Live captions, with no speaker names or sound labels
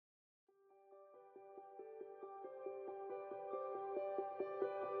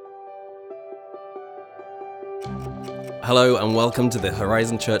Hello and welcome to the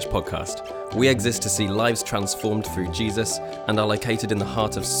Horizon Church podcast. We exist to see lives transformed through Jesus and are located in the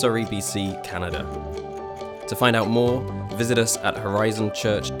heart of Surrey, BC, Canada. To find out more, visit us at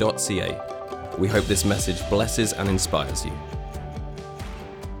horizonchurch.ca. We hope this message blesses and inspires you.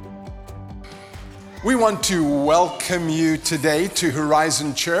 We want to welcome you today to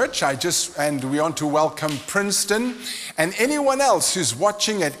Horizon Church. And we want to welcome Princeton and anyone else who's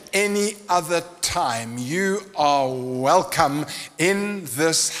watching at any other time. You are welcome in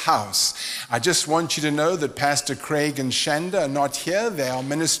this house. I just want you to know that Pastor Craig and Shanda are not here. They are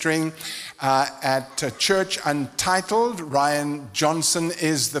ministering at Church Untitled. Ryan Johnson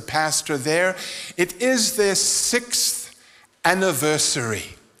is the pastor there. It is their 6th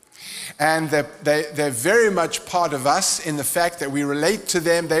anniversary. And they're very much part of us in the fact that we relate to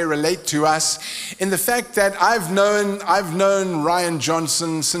them, they relate to us, in the fact that I've known Ryan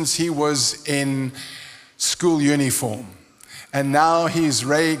Johnson since he was in school uniform. And now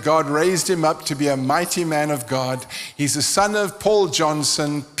God raised him up to be a mighty man of God. He's the son of Paul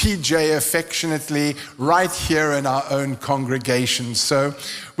Johnson, PJ affectionately, right here in our own congregation. So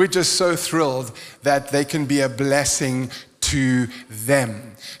we're just so thrilled that they can be a blessing to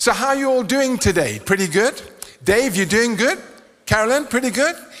them. So how are you all doing today? Pretty good? Dave, you doing good? Carolyn, pretty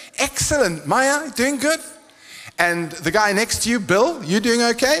good? Excellent. Maya, doing good? And the guy next to you, Bill, you doing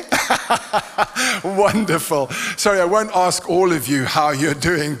okay? Wonderful. Sorry, I won't ask all of you how you're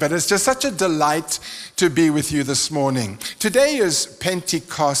doing, but it's just such a delight to be with you this morning. Today is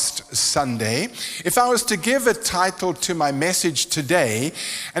Pentecost Sunday. If I was to give a title to my message today,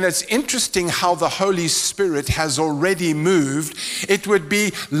 and it's interesting how the Holy Spirit has already moved, it would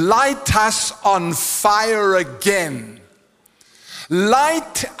be Light Us on Fire Again.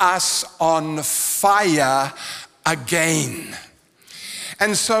 Light us on fire again.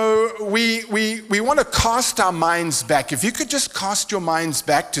 And so we want to cast our minds back. If you could just cast your minds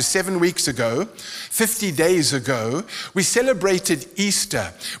back to 7 weeks ago, 50 days ago, we celebrated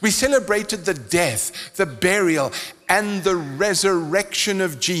Easter. We celebrated the death, the burial, and the resurrection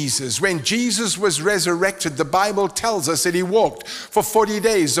of Jesus. When Jesus was resurrected, the Bible tells us that he walked for 40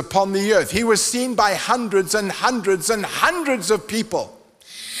 days upon the earth. He was seen by hundreds and hundreds and hundreds of people.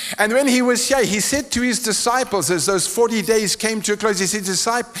 And when he was here, he said to his disciples, as those 40 days came to a close, he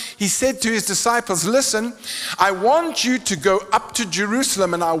said to his disciples, listen, I want you to go up to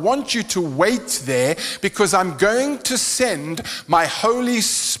Jerusalem and I want you to wait there because I'm going to send my Holy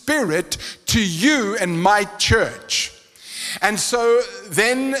Spirit to you and my church. And so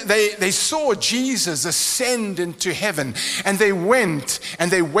then they saw Jesus ascend into heaven, and they went and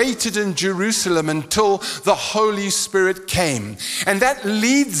they waited in Jerusalem until the Holy Spirit came. And that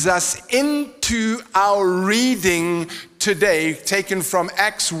leads us into our reading today, taken from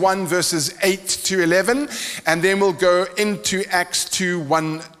Acts 1 verses 8 to 11, and then we'll go into Acts 2,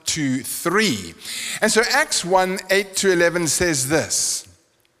 1 to 3. And so Acts 1, 8 to 11 says this,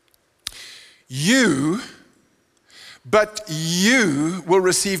 But you will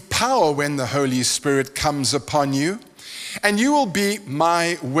receive power when the Holy Spirit comes upon you, and you will be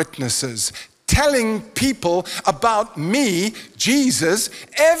my witnesses, telling people about me, Jesus,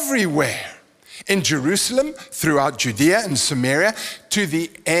 everywhere, in Jerusalem, throughout Judea and Samaria, to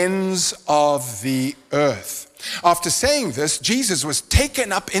the ends of the earth. After saying this, Jesus was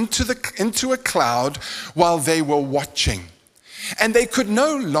taken up into a cloud while they were watching, and they could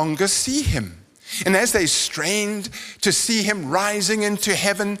no longer see him. And as they strained to see him rising into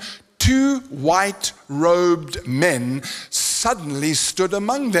heaven, 2 white-robed men suddenly stood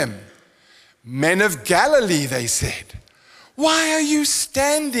among them. Men of Galilee, they said, why are you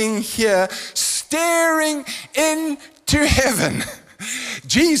standing here staring into heaven?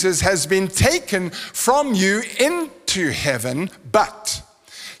 Jesus has been taken from you into heaven, but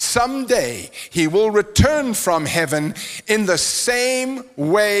someday he will return from heaven in the same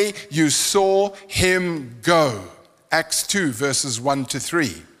way you saw him go. Acts 2 verses 1 to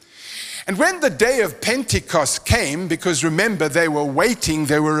 3. And when the day of Pentecost came, because remember they were waiting,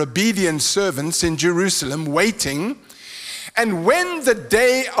 they were obedient servants in Jerusalem waiting. And when the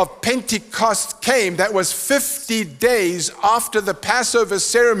day of Pentecost came, that was 50 days after the Passover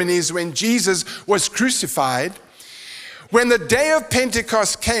ceremonies when Jesus was crucified. When the day of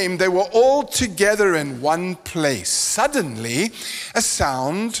Pentecost came, they were all together in one place. Suddenly, a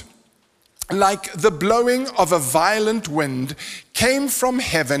sound like the blowing of a violent wind came from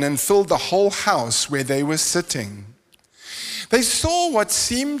heaven and filled the whole house where they were sitting. They saw what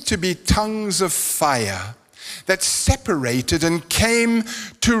seemed to be tongues of fire that separated and came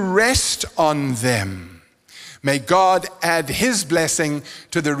to rest on them. May God add his blessing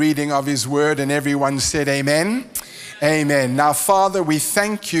to the reading of his word, and everyone said amen. Amen. Now, Father, we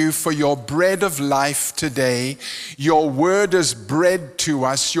thank you for your bread of life today. Your word is bread to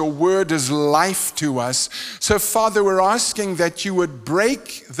us. Your word is life to us. So, Father, we're asking that you would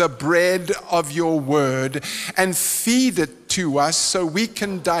break the bread of your word and feed it to us so we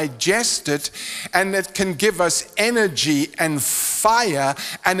can digest it, and it can give us energy and fire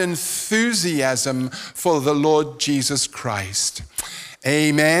and enthusiasm for the Lord Jesus Christ.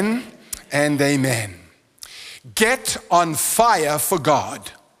 Amen and amen. Get on fire for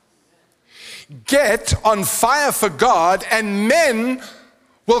God. Get on fire for God, and men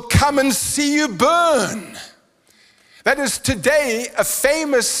will come and see you burn. That is today a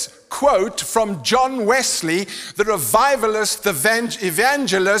famous quote from John Wesley, the revivalist, the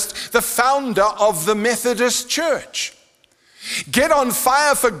evangelist, the founder of the Methodist Church. Get on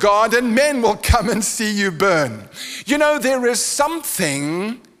fire for God, and men will come and see you burn. You know, there is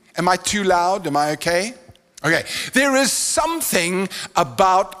something, am I too loud? Am I okay? Okay, there is something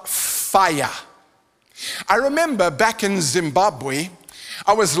about fire. I remember back in Zimbabwe,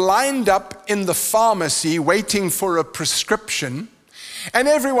 I was lined up in the pharmacy waiting for a prescription. And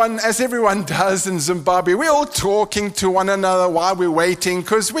everyone, as everyone does in Zimbabwe, we're all talking to one another while we're waiting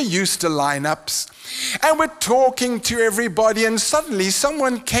because we're used to lineups. And we're talking to everybody, and suddenly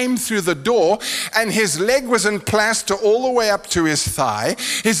someone came through the door, and his leg was in plaster all the way up to his thigh.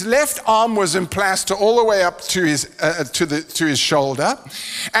 His left arm was in plaster all the way up to his shoulder,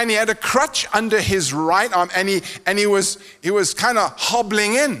 and he had a crutch under his right arm, and he was kind of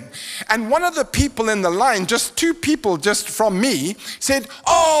hobbling in. And one of the people in the line, just two people just from me, said,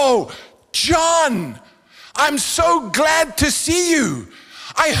 "Oh, John, I'm so glad to see you.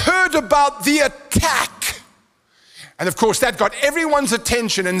 I heard about the attack." And of course, that got everyone's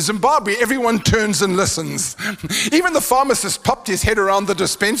attention. In Zimbabwe, everyone turns and listens. Even the pharmacist popped his head around the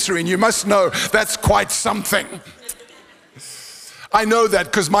dispensary, and you must know that's quite something. I know that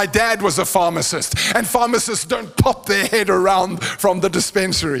because my dad was a pharmacist, and pharmacists don't pop their head around from the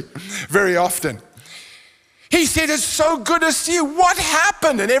dispensary very often. He said, "It's so good to see you. What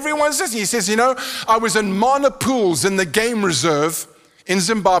happened?" And everyone says, he says, "You know, I was in Mana Pools in the game reserve in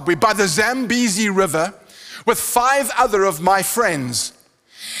Zimbabwe by the Zambezi River with 5 other of my friends.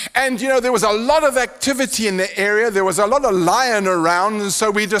 And, you know, there was a lot of activity in the area. There was a lot of lion around. And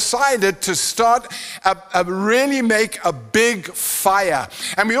so we decided to start really make a big fire.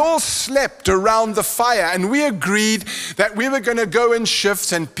 And we all slept around the fire. And we agreed that we were going to go in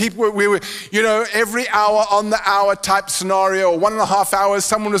shifts. And we were, you know, every hour on the hour type scenario, or 1.5 hours,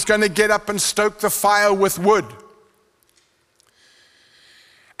 someone was going to get up and stoke the fire with wood.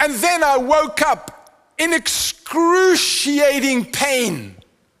 And then I woke up in excruciating pain.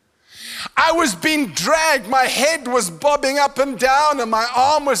 I was being dragged. My head was bobbing up and down, and my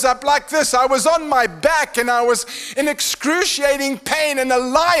arm was up like this. I was on my back, and I was in excruciating pain, and a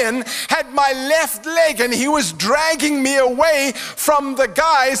lion had my left leg, and he was dragging me away from the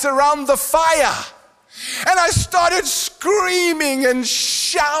guys around the fire. And I started screaming and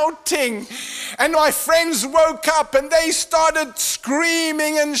shouting. And my friends woke up and they started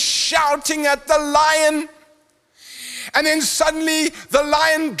screaming and shouting at the lion. And then suddenly the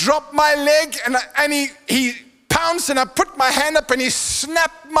lion dropped my leg, and he pounced, and I put my hand up and he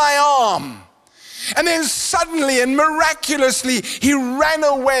snapped my arm. And then suddenly and miraculously he ran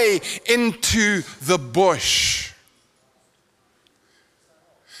away into the bush.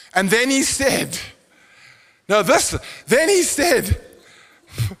 And then he said, then he said,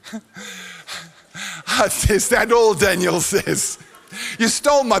 is that all Daniel says? You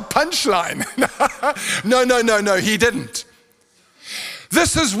stole my punchline. No, he didn't.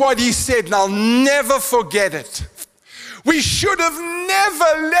 This is what he said, and I'll never forget it. We should have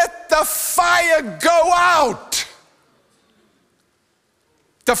never let the fire go out.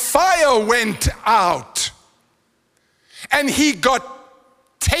 The fire went out, and he got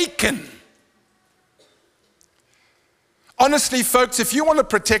taken. Honestly, folks, if you want to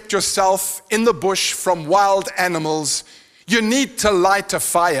protect yourself in the bush from wild animals, you need to light a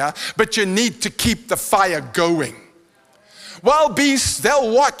fire, but you need to keep the fire going. Wild beasts, they'll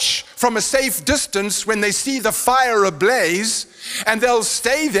watch from a safe distance when they see the fire ablaze, and they'll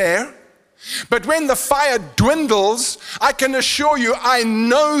stay there. But when the fire dwindles, I can assure you, I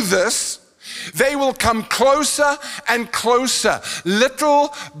know this, they will come closer and closer,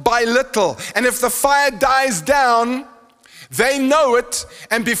 little by little. And if the fire dies down, they know it,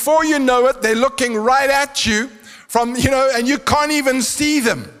 and before you know it, they're looking right at you from, and you can't even see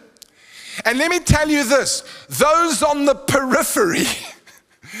them. And let me tell you this, those on the periphery,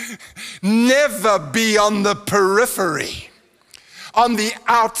 never be on the periphery, on the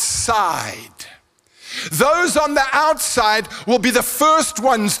outside. Those on the outside will be the first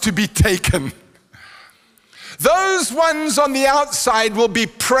ones to be taken. Those ones on the outside will be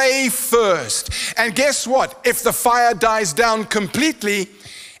prey first. And guess what? If the fire dies down completely,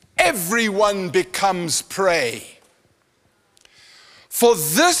 everyone becomes prey. For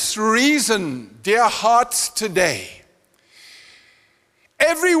this reason, dear hearts, today,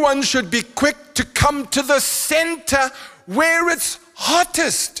 everyone should be quick to come to the center where it's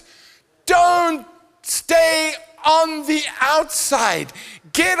hottest. Don't stay on the outside.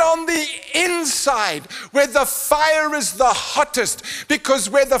 Get on the inside where the fire is the hottest, because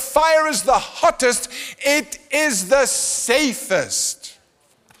where the fire is the hottest, it is the safest.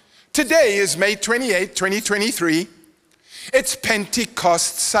 Today is May 28, 2023. It's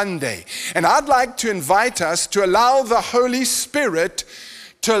Pentecost Sunday, and I'd like to invite us to allow the Holy Spirit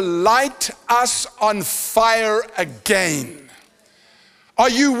to light us on fire again. Are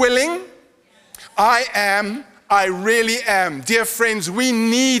you willing? I am. I really am. Dear friends, we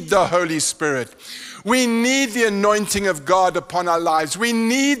need the Holy Spirit. We need the anointing of God upon our lives. We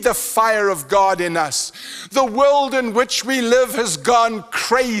need the fire of God in us. The world in which we live has gone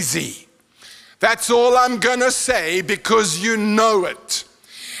crazy. That's all I'm going to say, because you know it.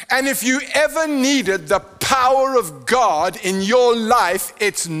 And if you ever needed the power of God in your life,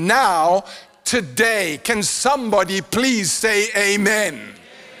 it's now, today. Can somebody please say amen?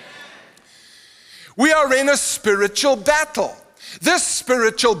 We are in a spiritual battle. This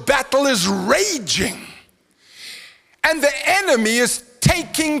spiritual battle is raging. And the enemy is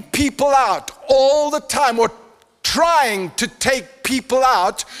taking people out all the time, or trying to take people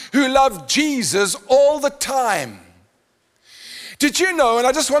out who love Jesus all the time. Did you know, and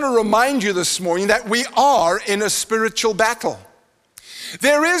I just want to remind you this morning, that we are in a spiritual battle.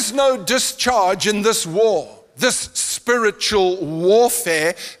 There is no discharge in this war, this spiritual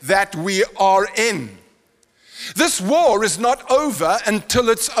warfare that we are in. This war is not over until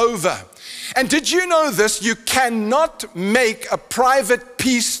it's over. And did you know this? You cannot make a private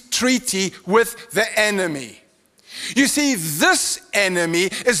peace treaty with the enemy. You see, this enemy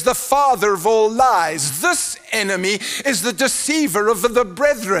is the father of all lies. This enemy is the deceiver of the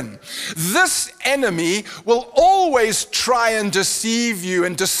brethren. This enemy will always try and deceive you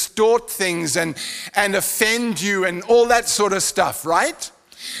and distort things and offend you and all that sort of stuff, right?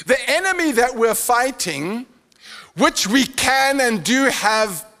 The enemy that we're fighting, which we can and do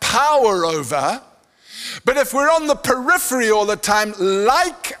have power over, but if we're on the periphery all the time,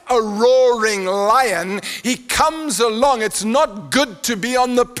 like a roaring lion, he comes along. It's not good to be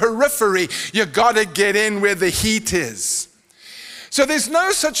on the periphery. You got to get in where the heat is. So there's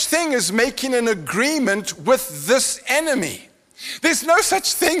no such thing as making an agreement with this enemy. There's no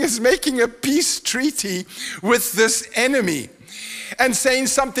such thing as making a peace treaty with this enemy and saying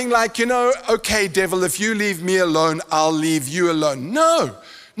something like, you know, okay, devil, if you leave me alone, I'll leave you alone.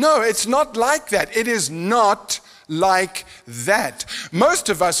 No, it's not like that. It is not like that. Most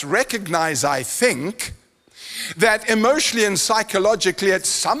of us recognize, I think, that emotionally and psychologically at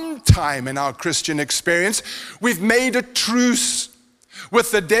some time in our Christian experience, we've made a truce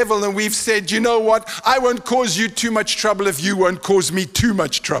with the devil and we've said, you know what, I won't cause you too much trouble if you won't cause me too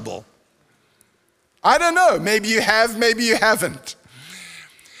much trouble. I don't know, maybe you have, maybe you haven't.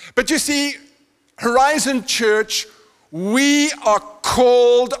 But you see, Horizon Church, we are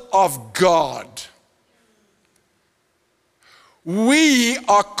called of God. We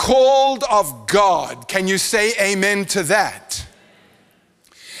are called of God. Can you say amen to that?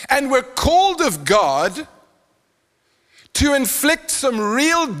 And we're called of God to inflict some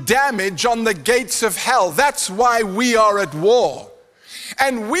real damage on the gates of hell. That's why we are at war.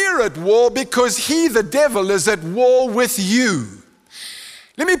 And we're at war because he, the devil, is at war with you.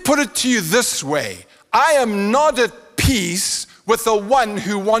 Let me put it to you this way. I am not at peace with the one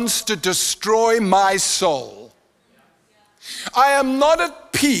who wants to destroy my soul. I am not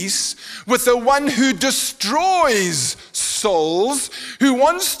at peace with the one who destroys souls, who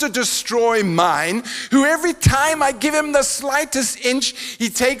wants to destroy mine, who every time I give him the slightest inch, he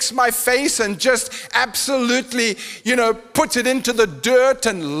takes my face and just absolutely, puts it into the dirt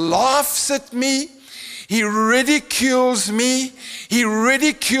and laughs at me. He ridicules me. He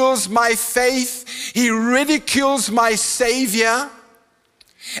ridicules my faith. He ridicules my Savior.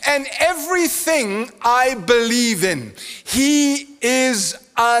 And everything I believe in, he is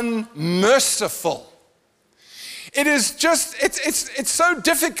unmerciful. It is just, it's so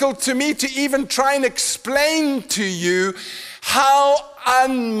difficult to me to even try and explain to you how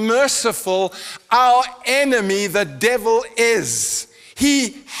unmerciful our enemy, the devil, is.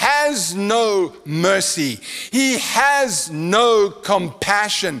 He has no mercy. He has no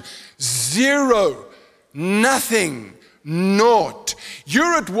compassion. Zero nothing, naught.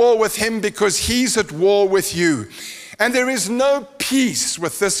 You're at war with him because he's at war with you. And there is no peace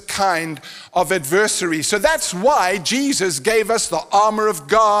with this kind of adversary. So that's why Jesus gave us the armor of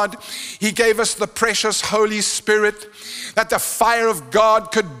God. He gave us the precious Holy Spirit, that the fire of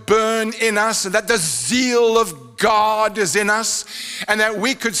God could burn in us, and that the zeal of God is in us, and that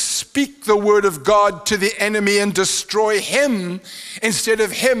we could speak the word of God to the enemy and destroy him instead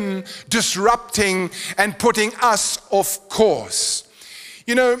of him disrupting and putting us off course.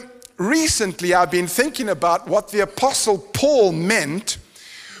 You know, recently I've been thinking about what the Apostle Paul meant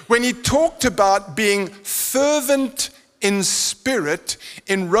when he talked about being fervent in spirit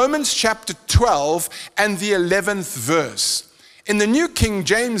in Romans chapter 12 and the 11th verse. In the New King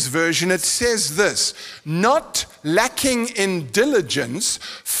James Version, it says this: not lacking in diligence,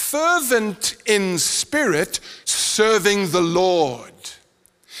 fervent in spirit, serving the Lord.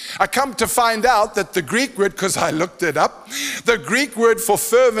 I come to find out that the Greek word, because I looked it up, the Greek word for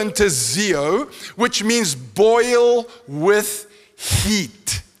fervent is zeo, which means boil with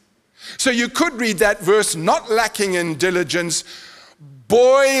heat. So you could read that verse, not lacking in diligence,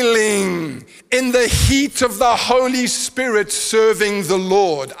 boiling in the heat of the Holy Spirit, serving the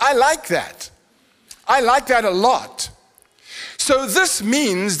Lord. I like that. I like that a lot. So this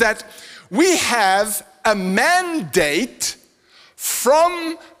means that we have a mandate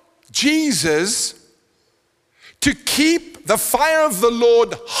from Jesus to keep the fire of the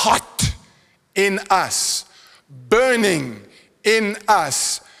Lord hot in us, burning in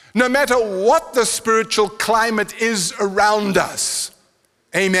us, no matter what the spiritual climate is around us.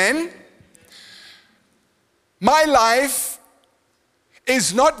 Amen? My life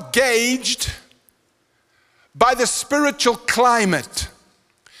is not gauged by the spiritual climate.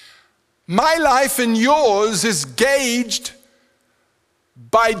 My life and yours is gauged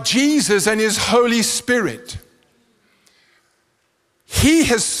by Jesus and his Holy Spirit. He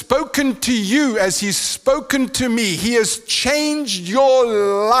has spoken to you as he's spoken to me. He has changed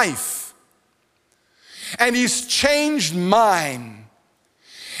your life. And he's changed mine.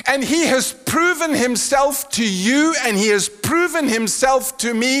 And he has proven himself to you, and he has proven himself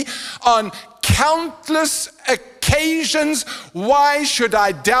to me on countless occasions. Why should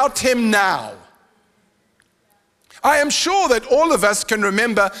I doubt him now? I am sure that all of us can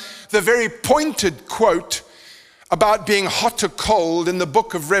remember the very pointed quote about being hot or cold in the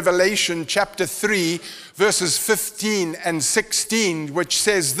book of Revelation, chapter 3, verses 15 and 16, which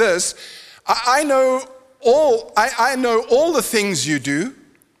says this: I know all the things you do,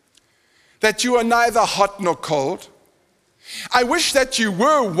 that you are neither hot nor cold. I wish that you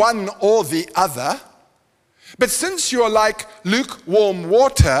were one or the other, but since you are like lukewarm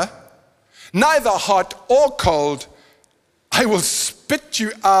water, neither hot or cold, I will spit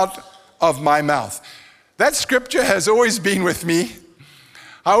you out of my mouth. That scripture has always been with me.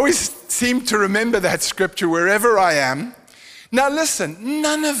 I always seem to remember that scripture wherever I am. Now listen,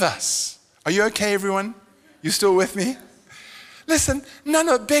 none of us, are you okay, everyone? You still with me? Listen,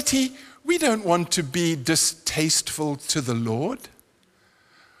 Betty, we don't want to be distasteful to the Lord.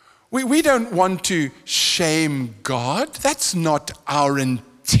 We don't want to shame God. That's not our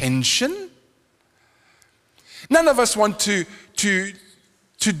intention. None of us want to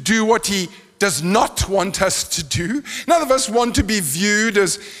do what he does not want us to do. None of us want to be viewed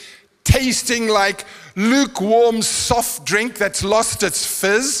as tasting like lukewarm soft drink that's lost its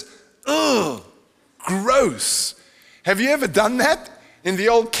fizz. Ugh, gross. Have you ever done that in the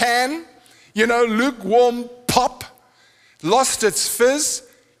old can? You know, lukewarm pop, lost its fizz.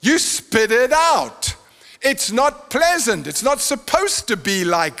 You spit it out. It's not pleasant. It's not supposed to be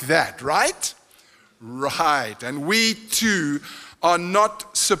like that, right? Right. And we too are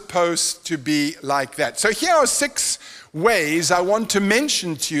not supposed to be like that. So here are 6 ways I want to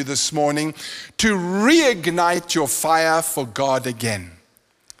mention to you this morning to reignite your fire for God again.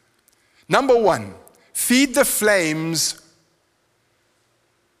 Number 1, feed the flames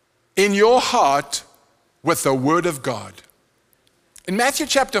in your heart with the Word of God. In Matthew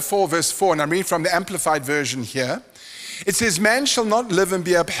chapter 4, verse 4, and I'm reading from the Amplified Version here, it says, man shall not live and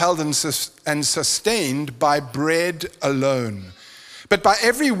be upheld and sustained by bread alone, but by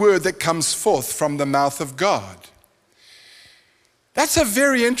every word that comes forth from the mouth of God. That's a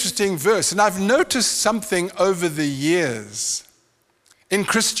very interesting verse, and I've noticed something over the years in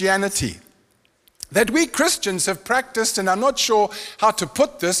Christianity that we Christians have practiced, and I'm not sure how to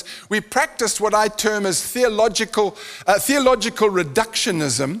put this, we practiced what I term as theological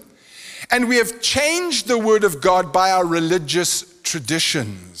reductionism, and we have changed the Word of God by our religious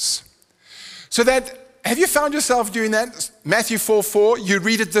traditions. So that have you found yourself doing that? Matthew 4:4, you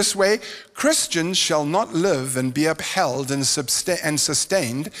read it this way: Christians shall not live and be upheld and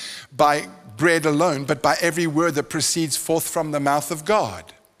sustained by bread alone, but by every word that proceeds forth from the mouth of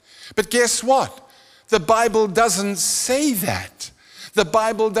God. But guess what? The Bible doesn't say that. The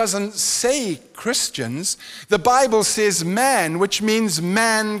Bible doesn't say Christians. The Bible says man, which means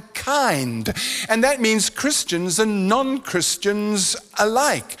mankind. And that means Christians and non-Christians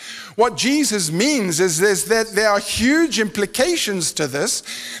alike. What Jesus means is that there are huge implications to this.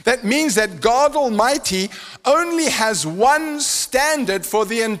 That means that God Almighty only has one standard for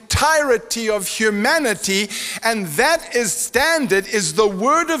the entirety of humanity, and that standard is the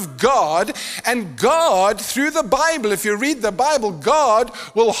Word of God. And God, through the Bible, if you read the Bible, God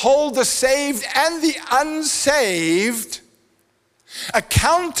will hold the saved and the unsaved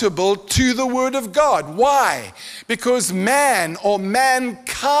accountable to the Word of God. Why? Because man or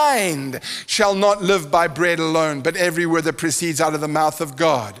mankind shall not live by bread alone, but every word that proceeds out of the mouth of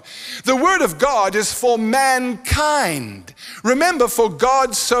God. The Word of God is for mankind. Remember, for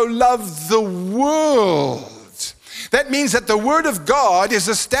God so loved the world. That means that the Word of God is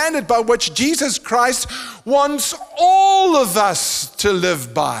a standard by which Jesus Christ wants all of us to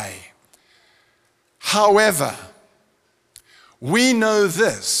live by. However, we know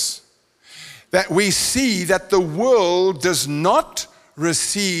this, that we see that the world does not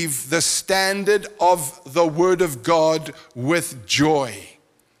receive the standard of the Word of God with joy,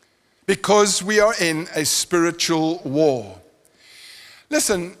 because we are in a spiritual war.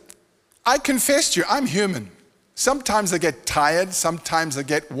 Listen, I confess to you, I'm human. Sometimes I get tired, sometimes I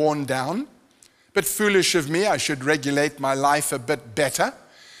get worn down. But foolish of me, I should regulate my life a bit better.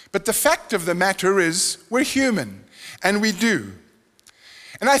 But the fact of the matter is, we're human. And we do.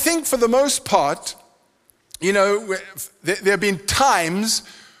 And I think for the most part, there have been times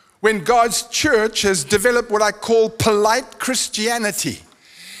when God's church has developed what I call polite Christianity.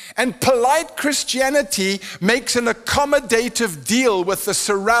 And polite Christianity makes an accommodative deal with the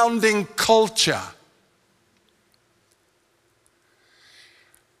surrounding culture.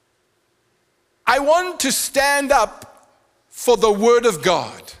 I want to stand up for the Word of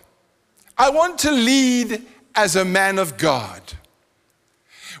God. I want to lead as a man of God.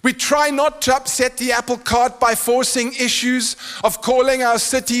 We try not to upset the apple cart by forcing issues of calling our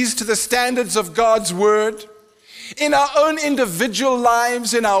cities to the standards of God's Word. In our own individual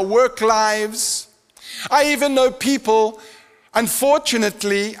lives, in our work lives. I even know people,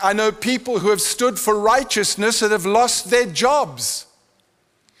 unfortunately, I know people who have stood for righteousness that have lost their jobs.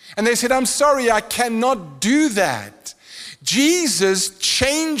 And they said, I'm sorry, I cannot do that. Jesus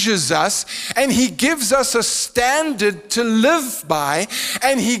changes us, and He gives us a standard to live by,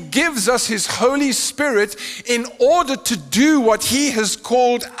 and He gives us His Holy Spirit in order to do what He has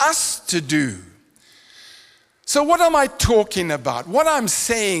called us to do. So what am I talking about? What I'm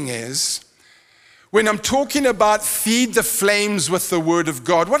saying is, when I'm talking about feed the flames with the Word of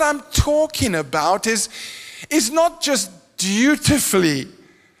God, what I'm talking about is not just dutifully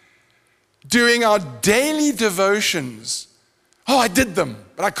doing our daily devotions. Oh, I did them,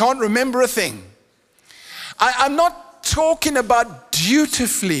 but I can't remember a thing. I'm not talking about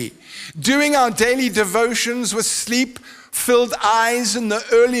dutifully doing our daily devotions with sleep-filled eyes in the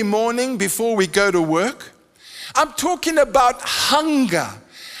early morning before we go to work. I'm talking about hunger.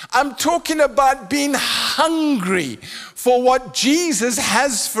 I'm talking about being hungry for what Jesus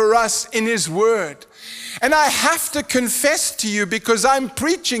has for us in His Word. And I have to confess to you, because I'm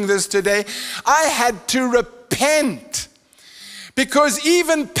preaching this today, I had to repent. Because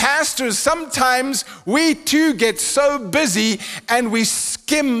even pastors, sometimes we too get so busy and we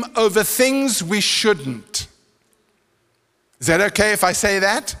skim over things we shouldn't. Is that okay if I say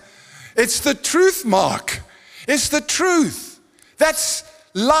that? It's the truth, Mark. It's the truth. That's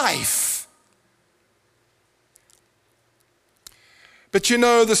life. But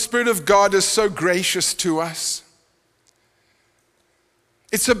the Spirit of God is so gracious to us.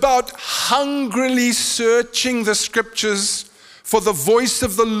 It's about hungrily searching the Scriptures for the voice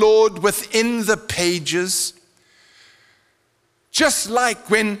of the Lord within the pages. Just like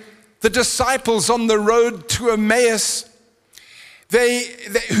when the disciples on the road to Emmaus,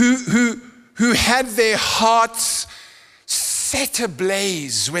 who had their hearts set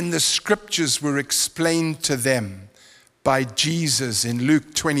ablaze when the Scriptures were explained to them by Jesus in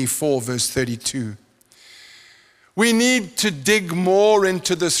Luke 24, verse 32. We need to dig more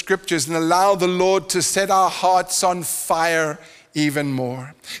into the Scriptures and allow the Lord to set our hearts on fire even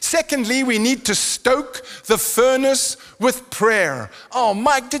more. Secondly, we need to stoke the furnace with prayer. Oh,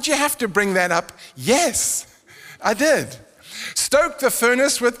 Mike, did you have to bring that up? Yes, I did. Stoke the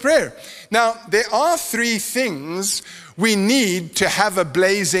furnace with prayer. Now, there are three things we need to have a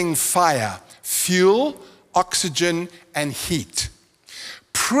blazing fire: fuel, oxygen, and heat.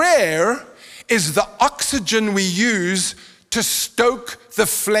 Prayer is the oxygen we use to stoke the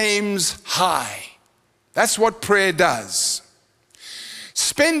flames high. That's what prayer does.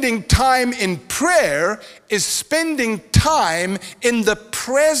 Spending time in prayer is spending time in the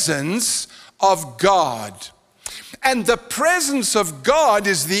presence of God. And the presence of God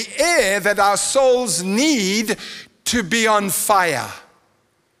is the air that our souls need to be on fire.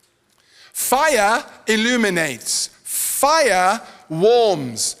 Fire illuminates. Fire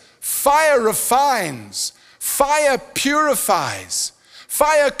warms. Fire refines. Fire purifies.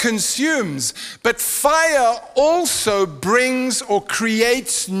 Fire consumes. But fire also brings or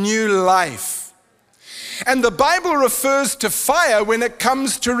creates new life. And the Bible refers to fire when it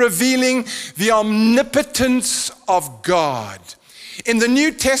comes to revealing the omnipotence of God. In the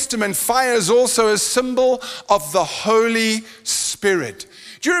New Testament, fire is also a symbol of the Holy Spirit.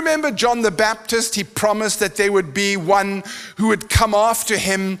 Do you remember John the Baptist? He promised that there would be one who would come after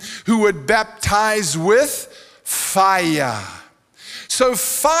him, who would baptize with fire. So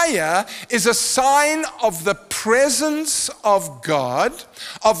fire is a sign of the presence of God,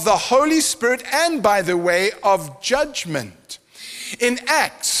 of the Holy Spirit, and, by the way, of judgment. In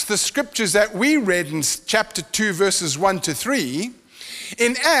Acts, the scriptures that we read in chapter 2, verses 1 to 3,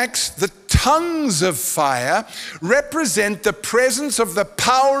 in Acts, the tongues of fire represent the presence of the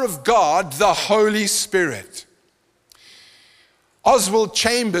power of God, the Holy Spirit. Oswald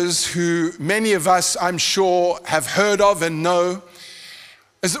Chambers, who many of us, I'm sure, have heard of and know,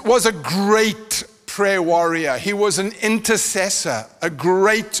 was a great prayer warrior. He was an intercessor, a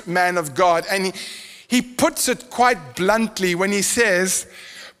great man of God. And he puts it quite bluntly when he says,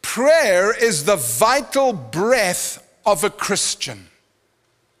 prayer is the vital breath of a Christian.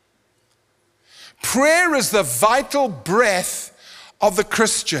 Prayer is the vital breath of the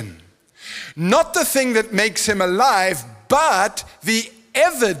Christian. Not the thing that makes him alive, but the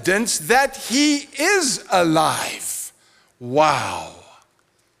evidence that he is alive. Wow.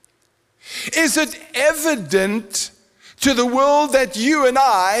 Is it evident to the world that you and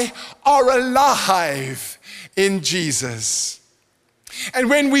I are alive in Jesus? And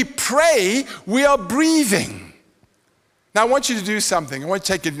when we pray, we are breathing. Now I want you to do something. I want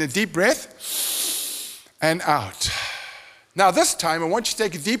you to take a deep breath and out. Now this time I want you to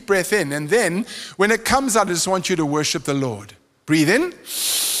take a deep breath in, and then when it comes out, I just want you to worship the Lord. Breathe in.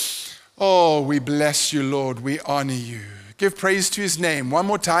 Oh, we bless you, Lord. We honor you. Give praise to his name. One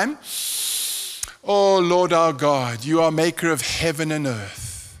more time. Oh, Lord our God, you are maker of heaven and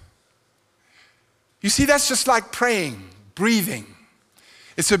earth. You see, that's just like praying, breathing.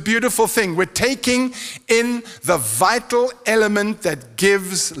 It's a beautiful thing. We're taking in the vital element that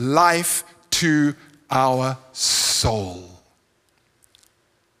gives life to our soul.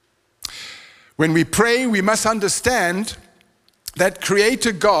 When we pray, we must understand that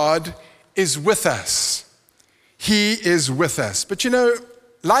Creator God is with us. He is with us. But you know,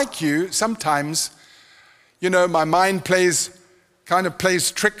 like you, sometimes, my mind plays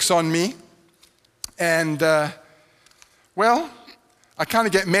tricks on me. And, I kind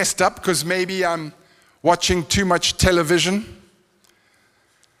of get messed up because maybe I'm watching too much television.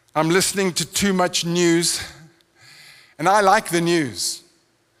 I'm listening to too much news. And I like the news.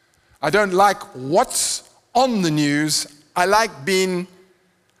 I don't like what's on the news. I like being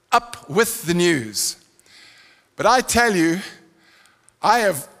up with the news. But I tell you,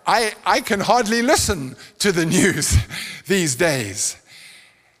 I can hardly listen to the news these days.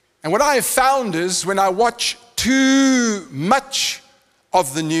 And what I have found is when I watch too much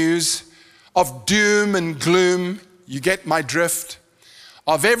of the news, of doom and gloom, you get my drift,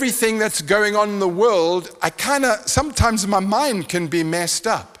 of everything that's going on in the world, sometimes my mind can be messed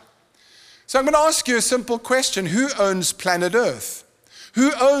up. So I'm going to ask you a simple question. Who owns planet Earth?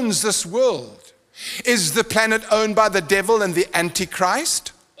 Who owns this world? Is the planet owned by the devil and the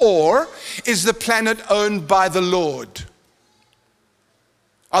Antichrist? Or is the planet owned by the Lord?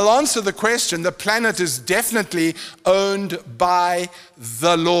 I'll answer the question. The planet is definitely owned by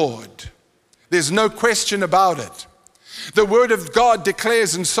the Lord. There's no question about it. The Word of God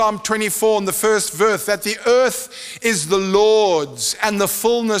declares in Psalm 24 in the first verse that the earth is the Lord's and the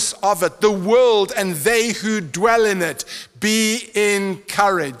fullness of it, the world and they who dwell in it. Be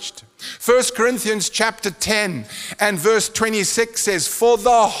encouraged. 1 Corinthians chapter 10 and verse 26 says, for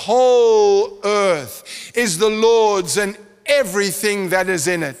the whole earth is the Lord's and everything that is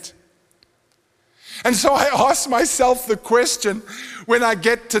in it. And so I ask myself the question when I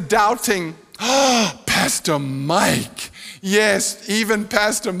get to doubting, Pastor Mike, Yes, even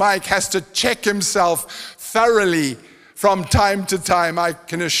Pastor Mike has to check himself thoroughly from time to time, I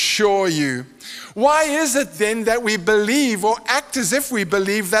can assure you. Why is it then that we believe or act as if we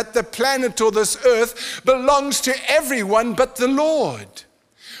believe that the planet or this earth belongs to everyone but the Lord?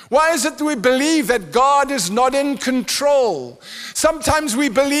 Why is it that we believe that God is not in control? Sometimes we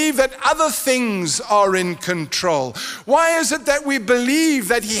believe that other things are in control. Why is it that we believe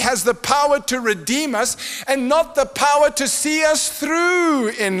that He has the power to redeem us and not the power to see us through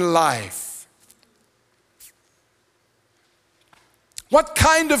in life? What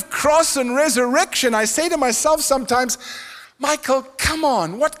kind of cross and resurrection? I say to myself sometimes, Michael, come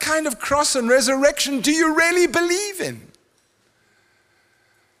on, what kind of cross and resurrection do you really believe in?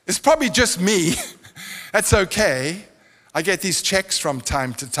 It's probably just me. That's okay. I get these checks from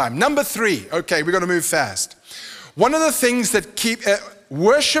time to time. Number 3, okay, we're going to move fast. One of the things that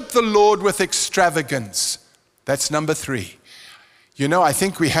worship the Lord with extravagance. That's number 3. You know, I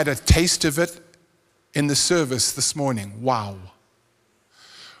think we had a taste of it in the service this morning. Wow.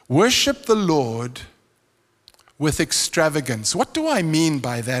 Worship the Lord with extravagance. What do I mean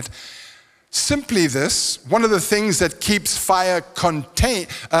by that? Simply this: one of the things that keeps fire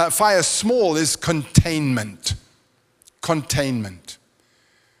small is containment. Containment.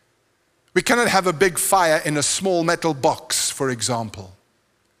 We cannot have a big fire in a small metal box, for example.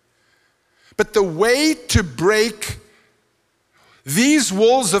 But the way to break these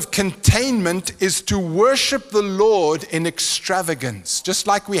walls of containment is to worship the Lord in extravagance, just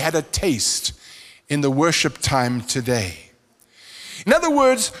like we had a taste in the worship time today. In other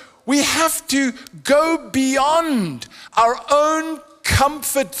words, we have to go beyond our own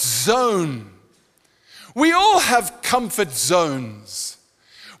comfort zone. We all have comfort zones.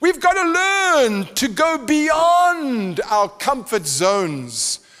 We've got to learn to go beyond our comfort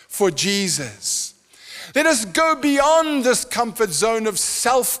zones for Jesus. Let us go beyond this comfort zone of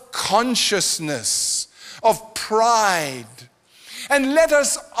self-consciousness, of pride, and let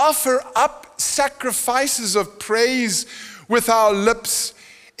us offer up sacrifices of praise with our lips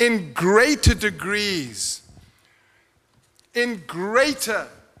in greater degrees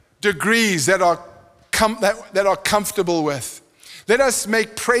that are comfortable with. Let us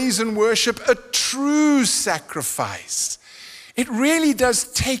make praise and worship a true sacrifice. It really does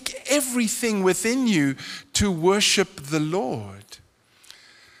take everything within you to worship the Lord.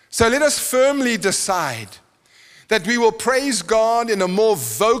 So let us firmly decide that we will praise God in a more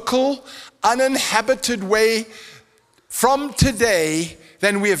vocal, uninhabited way from today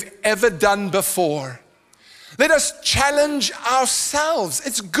than we have ever done before. Let us challenge ourselves.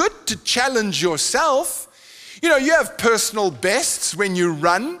 It's good to challenge yourself. You know, you have personal bests when you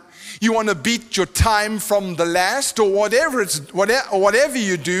run. You want to beat your time from the last, or whatever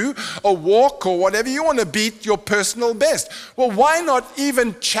you do, a walk or whatever, you want to beat your personal best. Well, why not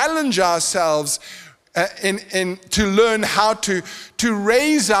even challenge ourselves to learn how to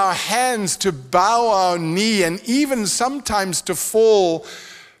raise our hands, to bow our knee, and even sometimes to fall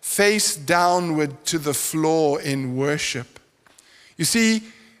face downward to the floor in worship. You see,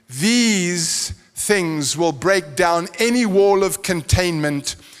 these things will break down any wall of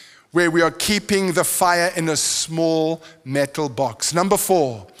containment where we are keeping the fire in a small metal box. Number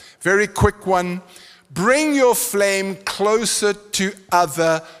 4, very quick one. Bring your flame closer to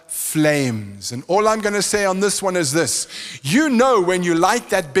other flames. And all I'm going to say on this one is this. You know, when you light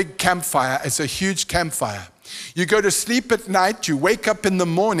that big campfire, it's a huge campfire. You go to sleep at night, you wake up in the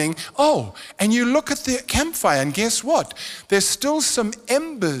morning, and you look at the campfire, and guess what? There's still some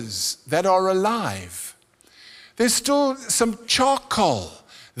embers that are alive. There's still some charcoal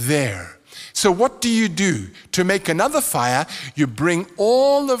there. So what do you do to make another fire? You bring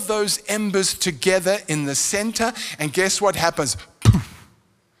all of those embers together in the center, and guess what happens? Poof!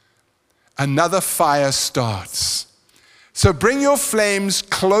 Another fire starts. So bring your flames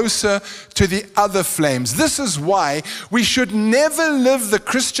closer to the other flames. This is why we should never live the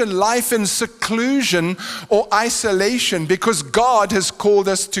Christian life in seclusion or isolation, because God has called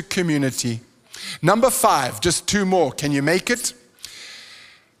us to community. Number 5, just 2 more. Can you make it?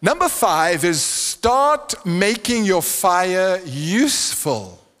 Number 5 is start making your fire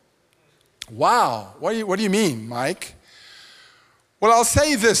useful. Wow, what do you mean, Mike? Well, I'll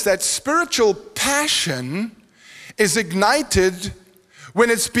say this, that spiritual passion is ignited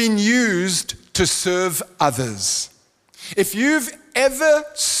when it's been used to serve others. If you've ever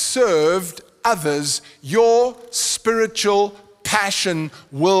served others, your spiritual passion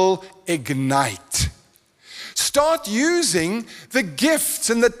will ignite. Start using the gifts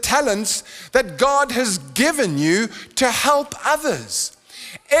and the talents that God has given you to help others.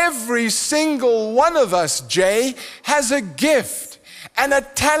 Every single one of us, Jay, has a gift and a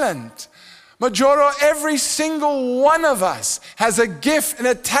talent. Majoro, every single one of us has a gift and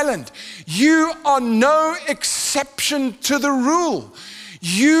a talent. You are no exception to the rule.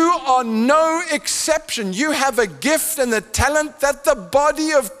 You are no exception. You have a gift and a talent that the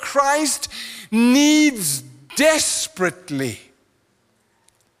body of Christ needs desperately.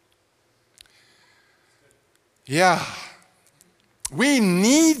 Yeah, we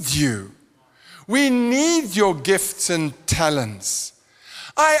need you. We need your gifts and talents.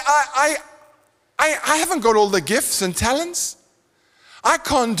 I haven't got all the gifts and talents. I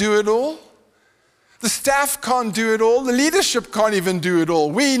can't do it all. The staff can't do it all. The leadership can't even do it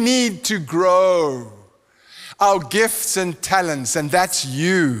all. We need to grow our gifts and talents, and that's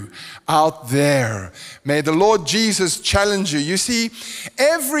you out there. May the Lord Jesus challenge you. You see,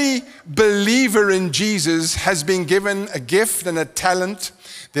 every believer in Jesus has been given a gift and a talent.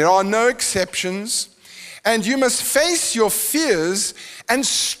 There are no exceptions. And you must face your fears and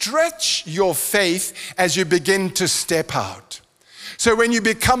stretch your faith as you begin to step out. So when you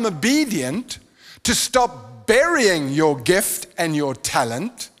become obedient, to stop burying your gift and your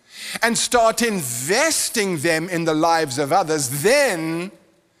talent and start investing them in the lives of others, then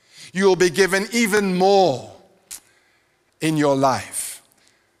you'll be given even more in your life.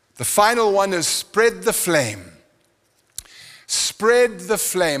 The final one is spread the flame. Spread the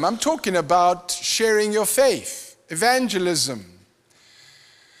flame. I'm talking about sharing your faith, evangelism.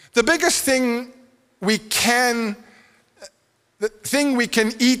 The biggest thing we can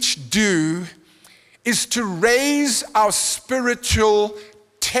each do is to raise our spiritual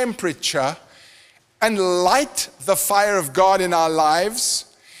temperature and light the fire of God in our lives.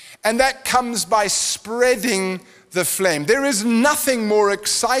 And that comes by spreading the flame. There is nothing more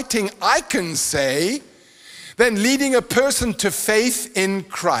exciting, I can say, than leading a person to faith in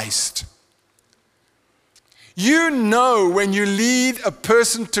Christ. You know, when you lead a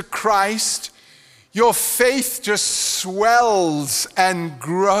person to Christ, your faith just swells and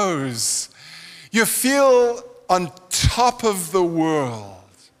grows. You feel on top of the world.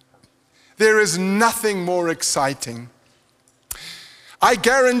 There is nothing more exciting. I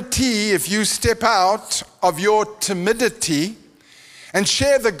guarantee if you step out of your timidity and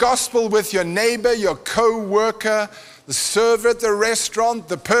share the gospel with your neighbor, your co-worker, the server at the restaurant,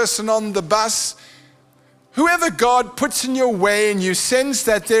 the person on the bus, whoever God puts in your way, and you sense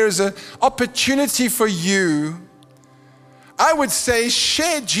that there is an opportunity for you, I would say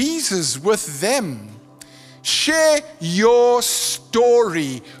share Jesus with them. Share your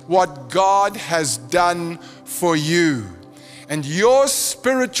story, what God has done for you. And your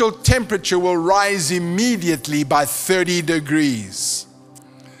spiritual temperature will rise immediately by 30 degrees.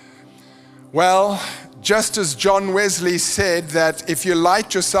 Well, just as John Wesley said that if you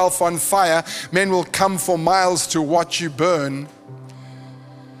light yourself on fire, men will come for miles to watch you burn.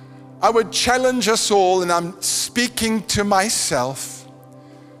 I would challenge us all, and I'm speaking to myself.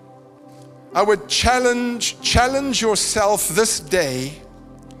 I would challenge yourself this day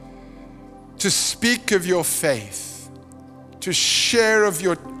to speak of your faith, to share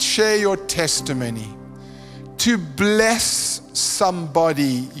your testimony, to bless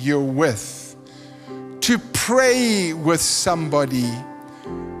somebody you're with, to pray with somebody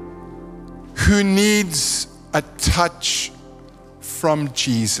who needs a touch from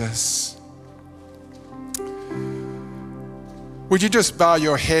Jesus. Would you just bow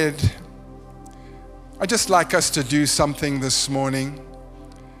your head? I'd just like us to do something this morning.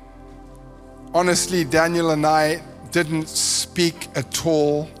 Honestly, Daniel and I didn't speak at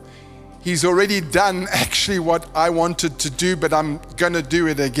all. He's already done actually what I wanted to do, but I'm going to do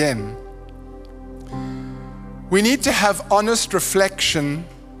it again. We need to have honest reflection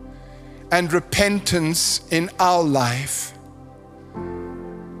and repentance in our life.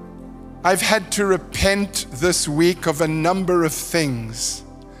 I've had to repent this week of a number of things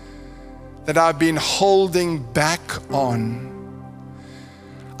that I've been holding back on.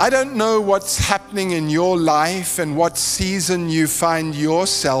 I don't know what's happening in your life and what season you find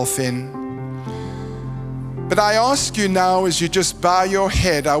yourself in. But I ask you now, as you just bow your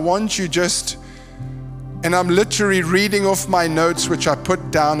head, I want you just, and I'm literally reading off my notes which I put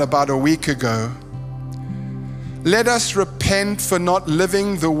down about a week ago. Let us repent for not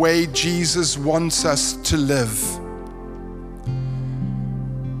living the way Jesus wants us to live.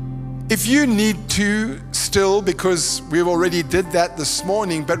 If you need to still, because we already did that this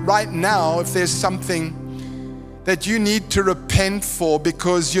morning, but right now, if there's something that you need to repent for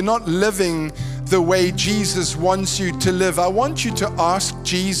because you're not living the way Jesus wants you to live, I want you to ask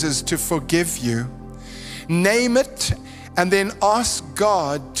Jesus to forgive you. Name it and then ask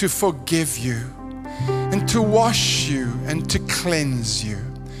God to forgive you and to wash you and to cleanse you.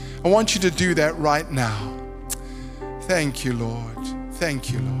 I want you to do that right now. Thank you, Lord.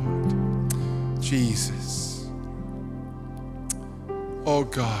 Thank you, Lord. Jesus. Oh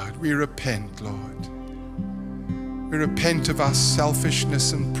God, we repent, Lord. We repent of our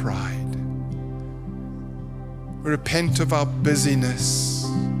selfishness and pride. We repent of our busyness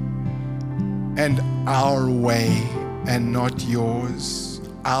and our way and not yours,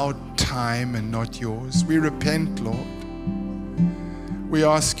 our time and not yours. We repent, Lord. We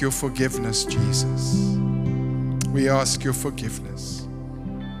ask your forgiveness, Jesus. We ask your forgiveness.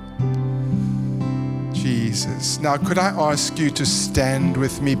 Jesus. Now, could I ask you to stand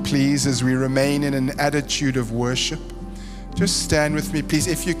with me, please, as we remain in an attitude of worship? Just stand with me, please,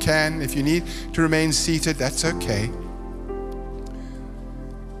 if you can. If you need to remain seated, that's okay.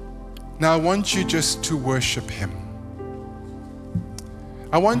 Now, I want you just to worship him.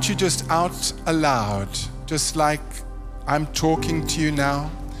 I want you just out aloud, just like I'm talking to you now.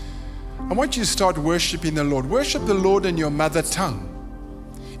 I want you to start worshiping the Lord. Worship the Lord in your mother tongue.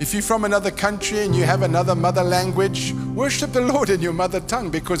 If you're from another country and you have another mother language, worship the Lord in your mother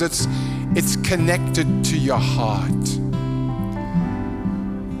tongue because it's connected to your heart.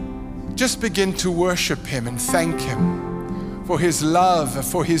 Just begin to worship him and thank him for his love,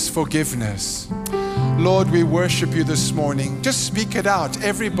 for his forgiveness. Lord, we worship you this morning. Just speak it out,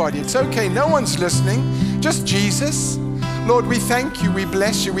 everybody. It's okay, no one's listening, just Jesus. Lord, we thank you, we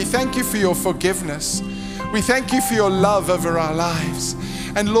bless you, we thank you for your forgiveness. We thank you for your love over our lives.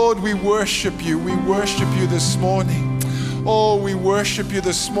 And Lord, we worship you this morning. Oh, we worship you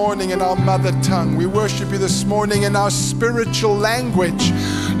this morning in our mother tongue. We worship you this morning in our spiritual language.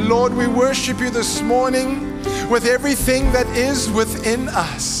 Lord, we worship you this morning with everything that is within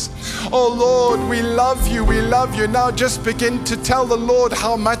us. Oh Lord, we love you, we love you. Now just begin to tell the Lord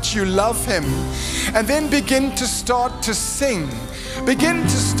how much you love him. And then begin to start to sing. Begin to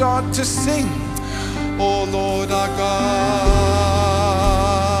start to sing. Oh Lord our God.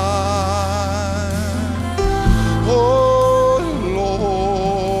 Oh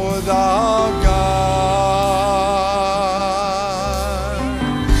Lord our God.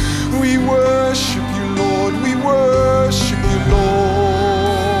 We worship you, Lord. We worship you, Lord.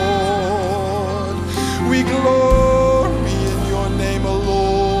 We glory in your name, O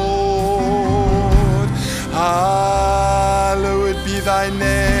Lord. Hallowed be thy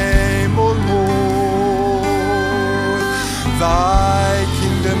name, O Lord. Thy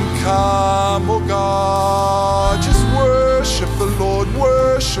kingdom come, O God. Just worship the Lord,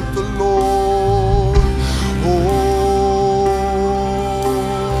 worship the Lord. Oh.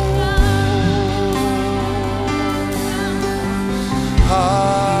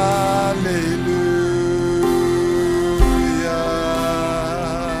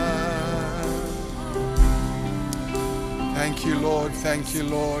 Thank you, Lord. Thank you,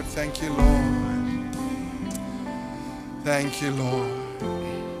 Lord. Thank you, Lord. Thank you, Lord.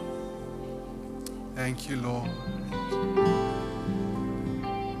 Thank you, Lord.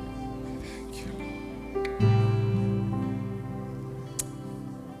 Thank you, Lord.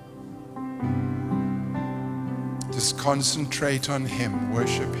 Just concentrate on him.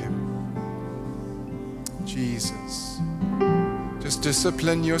 Worship him. Jesus. Just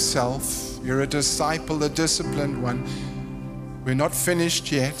discipline yourself. You're a disciple, a disciplined one. We're not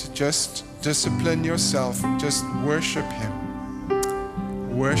finished yet. Just discipline yourself. Just worship him.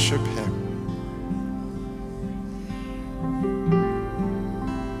 Worship him.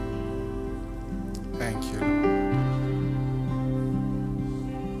 Thank you, Lord.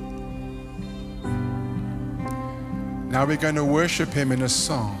 Now we're going to worship him in a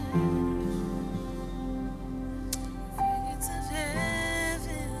song.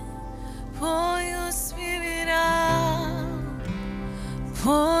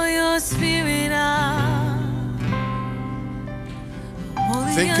 Pour your spirit out.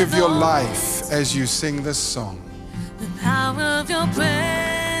 Think of your life as you sing this song. The power of your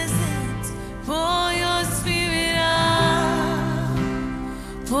presence. Pour your spirit out.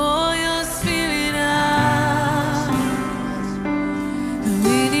 Pour your spirit out.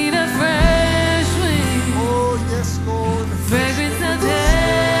 We need a fresh wind. Oh, yes, Lord. The fragrance of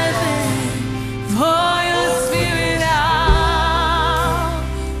heaven. Pour your spirit out.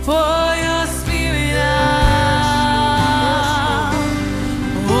 Pour your spirit out.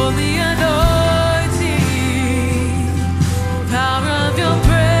 Holy anointing. Power of your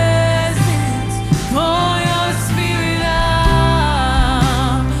presence.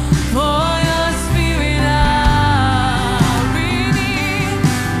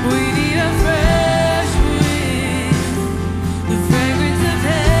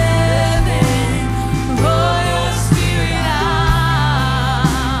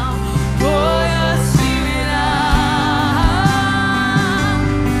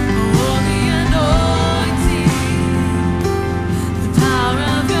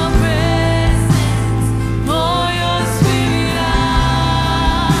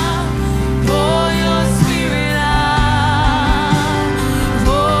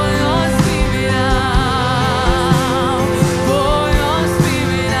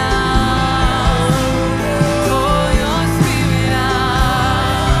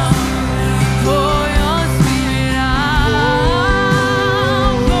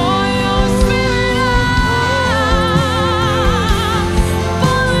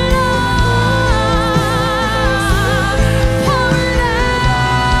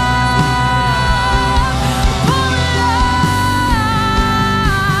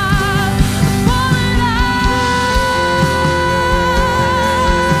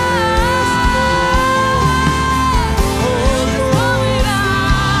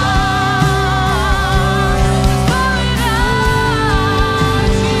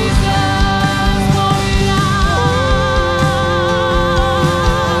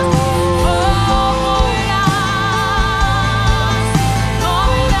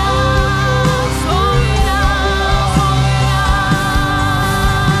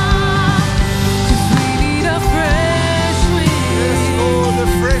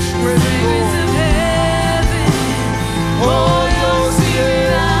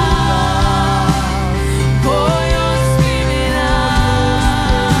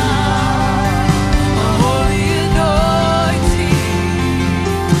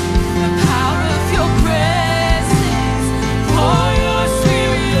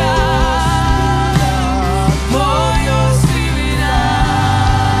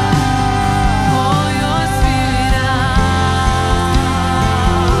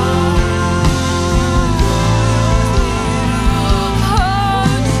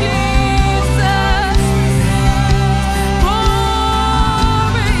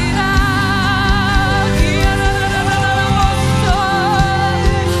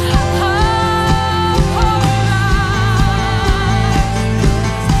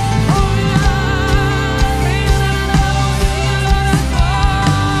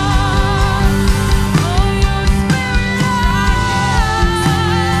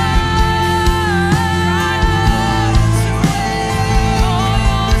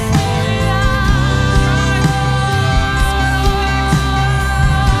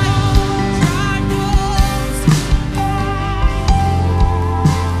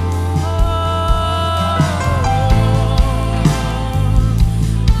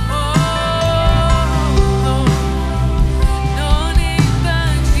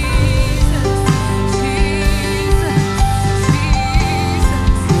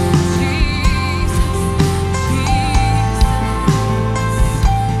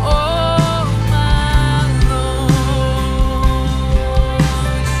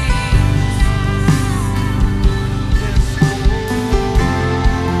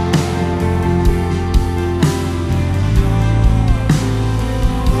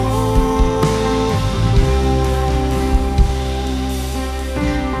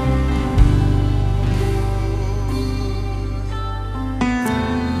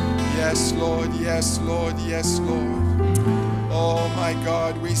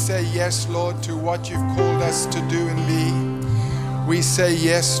 God, we say yes, Lord, to what you've called us to do and be. We say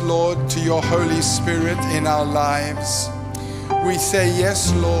yes, Lord, to your Holy Spirit in our lives. We say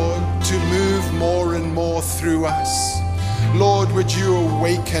yes, Lord, to move more and more through us. Lord, would you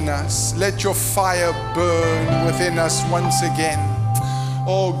awaken us? Let your fire burn within us once again.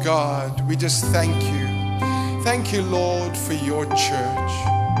 Oh God, we just thank you. Thank you, Lord, for your church.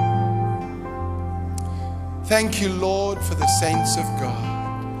 Thank you, Lord, for the saints of God.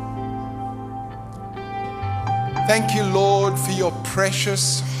 Thank you, Lord, for your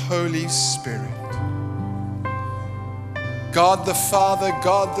precious Holy Spirit. God the Father,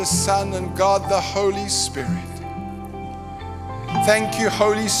 God the Son, and God the Holy Spirit. Thank you,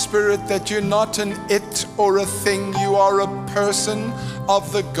 Holy Spirit, that you're not an it or a thing. You are a person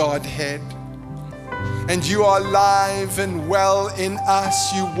of the Godhead. And you are alive and well in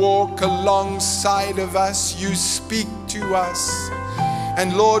us. You walk alongside of us. You speak to us.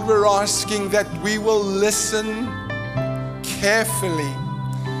 And Lord, we're asking that we will listen carefully,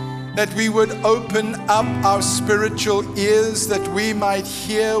 that we would open up our spiritual ears, that we might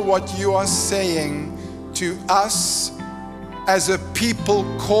hear what you are saying to us as a people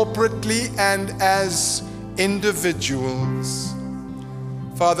corporately and as individuals.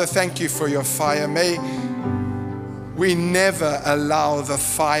 Father, thank you for your fire. May we never allow the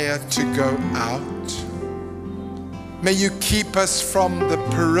fire to go out. May you keep us from the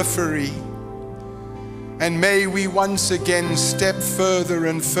periphery. And may we once again step further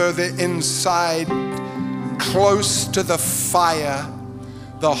and further inside, close to the fire,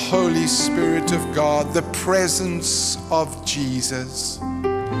 the Holy Spirit of God, the presence of Jesus.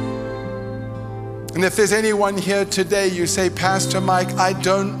 And if there's anyone here today, you say, Pastor Mike, I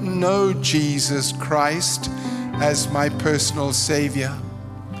don't know Jesus Christ as my personal Savior.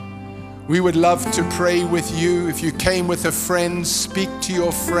 We would love to pray with you. If you came with a friend, speak to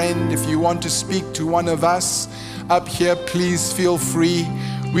your friend. If you want to speak to one of us up here, please feel free.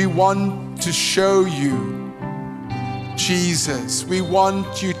 We want to show you Jesus. We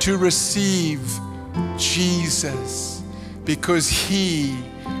want you to receive Jesus because he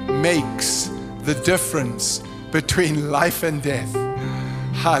makes the difference between life and death.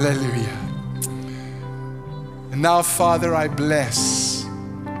 Hallelujah. And now, Father, I bless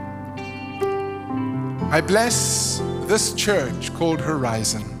this church called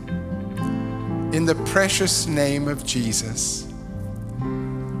Horizon in the precious name of Jesus.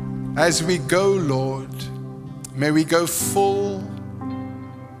 As we go, Lord, may we go full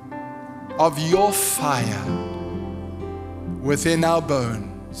of your fire within our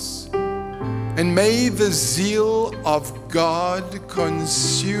bones. And may the zeal of God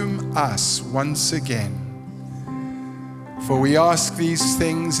consume us once again. For we ask these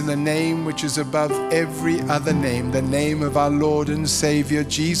things in the name which is above every other name, the name of our Lord and Savior,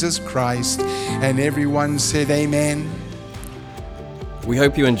 Jesus Christ. And everyone said amen. We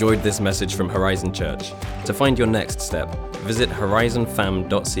hope you enjoyed this message from Horizon Church. To find your next step, visit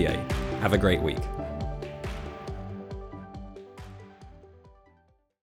horizonfam.ca. Have a great week.